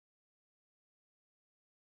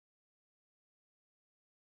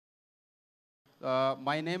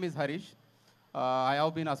My name is Harish. I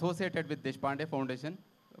have been associated with Deshpande Foundation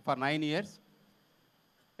for 9 years.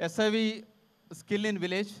 SIV Skill in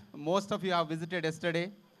Village, most of you have visited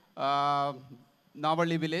yesterday,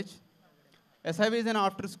 Navalli village. SIV is an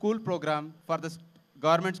after-school program for the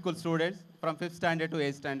government school students from 5th standard to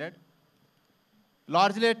 8th standard,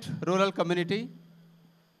 largely at rural community.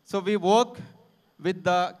 So we work with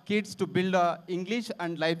the kids to build English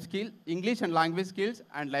and language skills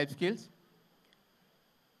and life skills.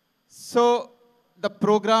 So the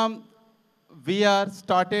program we are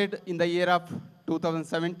started in the year of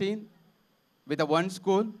 2017 with a one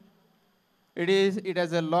school. It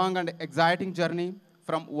has a long and exciting journey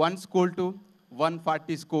from one school to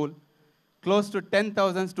 140 school, close to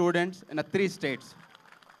 10,000 students in 3 states,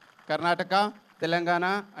 Karnataka,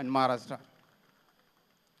 Telangana, and Maharashtra.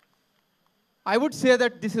 I would say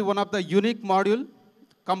that this is one of the unique module,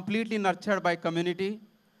 completely nurtured by community.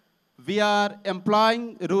 We are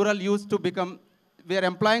employing rural youth to become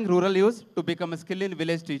a skill in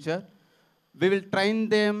village teacher. We will train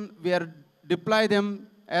them, deploy them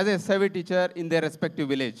as a SIV teacher in their respective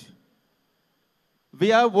village.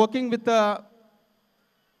 We are working with the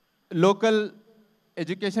local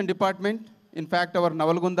education department. In fact, our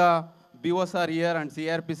Navalgunda BOs are here and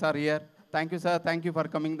CRPs are here. Thank you, sir. Thank you for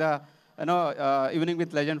coming the Evening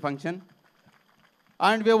with Legend function.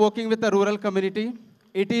 And we are working with the rural community.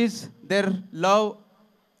 It is their love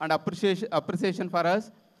and appreciation for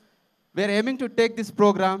us. We are aiming to take this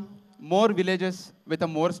program more villages with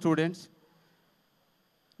more students.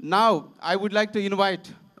 Now, I would like to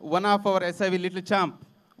invite one of our SIV little champ,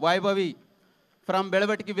 Vaibhavi, from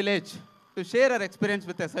Bedavatiki village, to share her experience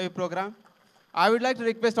with SIV program. I would like to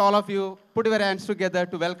request all of you, put your hands together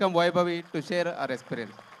to welcome Vaibhavi to share her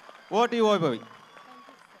experience. Over to you, Vaibhavi.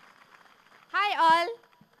 Hi all.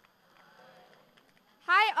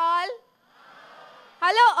 Hi all.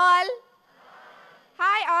 Hello all.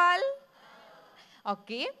 Hi all.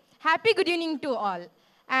 Okay. Happy good evening to all.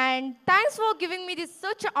 And thanks for giving me this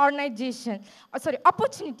such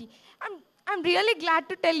opportunity. I'm really glad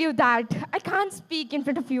to tell you that I can't speak in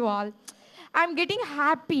front of you all. I'm getting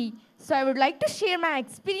happy. So I would like to share my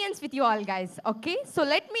experience with you all guys. Okay. So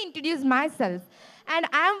let me introduce myself. And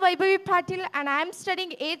I am Vaibhavi Patil and I am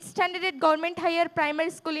studying 8th standard at Government Higher Primary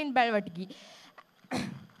School in Bedavatiki.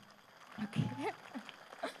 Okay.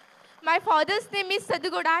 My father's name is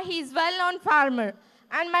Sadugoda. He is well-known farmer.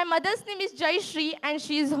 And my mother's name is Jayashri and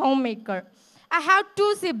she is homemaker. I have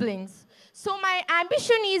 2 siblings. So my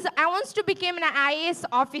ambition is I want to become an IAS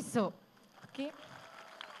officer. Okay.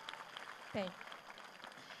 Thank you.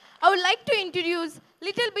 I would like to introduce a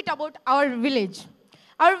little bit about our village.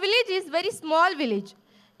 Our village is a very small village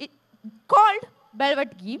called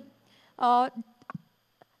Bedavatiki,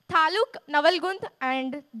 Taluk Navalgund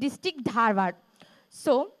and district Dharwad.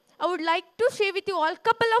 So I would like to share with you all a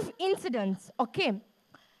couple of incidents. Okay.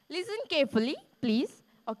 Listen carefully, please.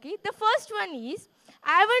 Okay. The first one is,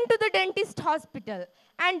 I went to the dentist hospital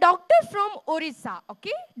and doctor from Orissa.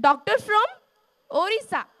 Okay. Doctor from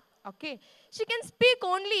Orissa. Okay. She can speak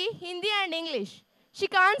only Hindi and English. She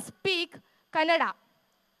can't speak Kannada.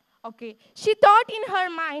 Okay. She thought in her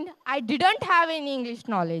mind, I didn't have any English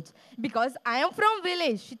knowledge because I am from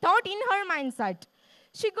village. She thought in her mindset.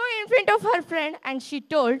 She go in front of her friend and she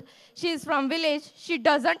told she is from village. She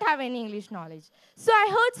doesn't have any English knowledge. So I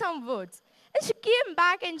heard some words. And she came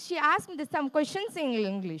back and she asked me some questions in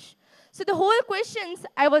English. So the whole questions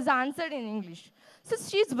I was answered in English. So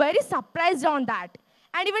she's very surprised on that.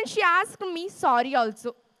 And even she asked me sorry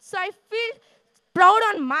also. So I feel proud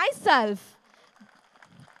on myself.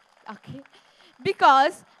 Okay.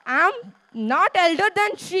 Because I'm not elder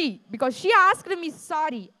than she. Because she asked me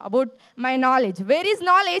sorry about my knowledge. Where is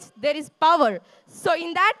knowledge, there is power. So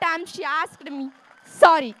in that time, she asked me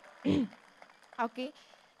sorry. Okay.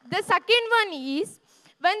 The second one is,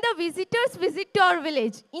 when the visitors visit our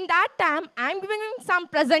village, in that time, I'm giving some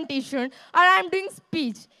presentation or I'm doing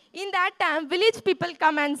speech. In that time, village people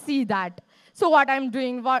come and see that. So what I'm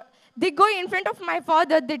doing, they go in front of my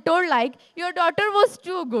father, they told like, your daughter was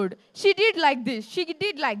too good. She did like this, she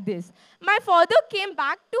did like this. My father came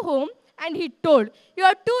back to home and he told, you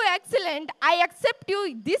are too excellent, I accept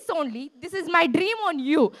you this only, this is my dream on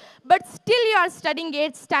you. But still you are studying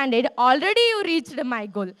 8th standard, already you reached my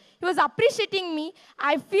goal. He was appreciating me,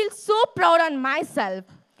 I feel so proud on myself.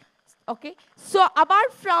 Okay, so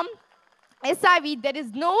apart from SIV, there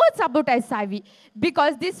is no words about SIV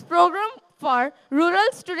because this program for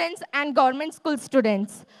rural students and government school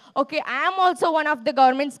students. Okay, I am also one of the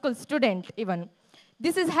government school student even.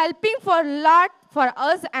 This is helping for a lot for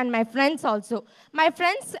us and my friends also. My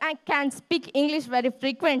friends can speak English very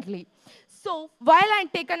frequently. So while I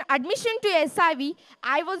taken admission to SIV,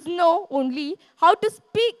 I was know only how to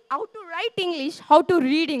speak, how to write English, how to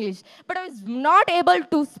read English. But I was not able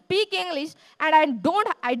to speak English, and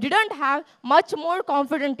I didn't have much more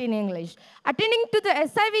confidence in English. Attending to the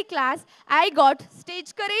SIV class, I got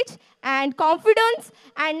stage courage and confidence,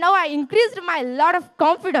 and now I increased my lot of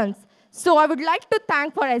confidence. So I would like to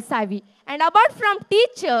thank for SIV. And apart from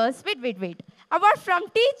teachers, wait. Apart from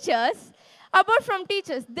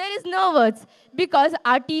teachers, there is no words because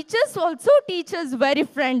our teachers also teach us very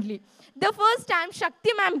friendly. The first time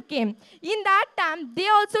Shakti ma'am came, in that time, they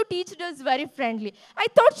also teached us very friendly. I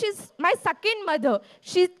thought she's my second mother.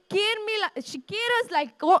 She care us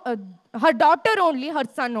like her daughter only, her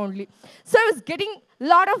son only. So I was getting a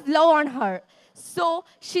lot of love on her. So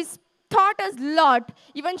she's taught us a lot.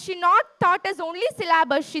 Even she not taught us only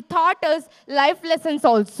syllabus, she taught us life lessons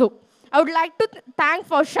also. I would like to thank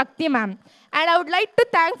for Shakti ma'am. And I would like to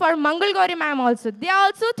thank for Mangal Gauri ma'am also. They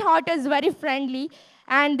also taught us very friendly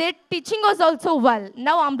and their teaching was also well.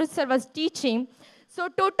 Now Amrit sir was teaching. So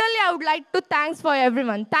totally I would like to thanks for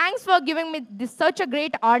everyone. Thanks for giving me such a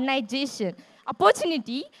great organization,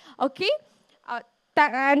 opportunity. Okay.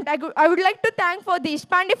 I would like to thank for the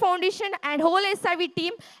Ishpande Foundation and whole SIV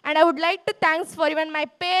team. And I would like to thanks for even my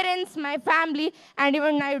parents, my family, and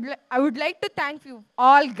even I would like to thank you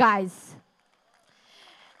all guys.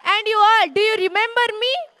 And you all, do you remember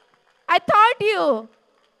me? I thought you.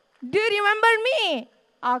 Do you remember me?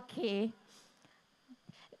 Okay.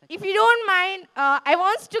 If you don't mind, I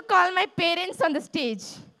want to call my parents on the stage.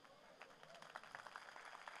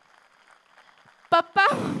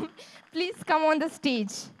 Papa, please come on the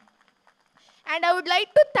stage. And I would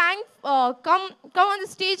like to thank, come on the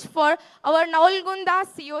stage for our Navalgunda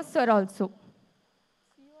CEO sir also.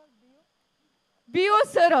 BO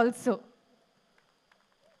sir also.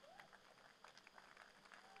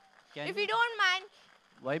 If you don't mind.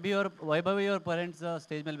 Vaibhavi your parents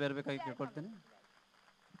stage ಮೇಲೆ ಬರಬೇಕಾಗಿ ಕೇಳ್ಕೊಳ್ತೀನಿ.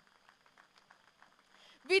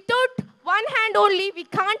 Without one hand only, we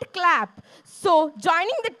can't clap. So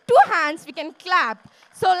joining the two hands, we can clap.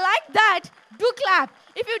 So like that, do clap.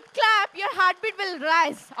 If you clap, your heartbeat will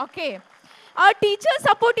rise. Okay. Our teacher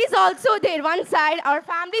support is also there one side. Our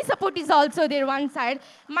family support is also there one side.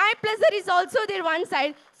 My pleasure is also there one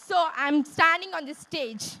side. So I'm standing on this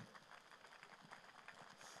stage.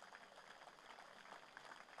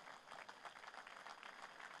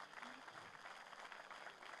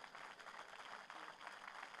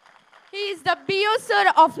 He is the BO sir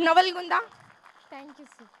of Navalgunda. Thank you,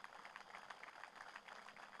 sir.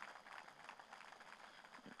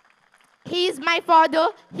 He is my father.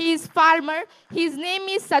 He is farmer. His name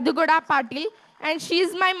is Sadugoda Patil. And she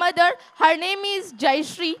is my mother. Her name is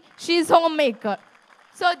Jayashri. She is homemaker.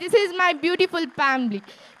 So this is my beautiful family.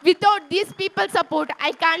 Without these people's support,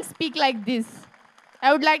 I can't speak like this.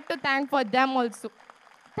 I would like to thank for them also.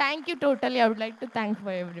 Thank you totally. I would like to thank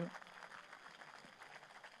for everyone.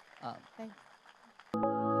 Thank you.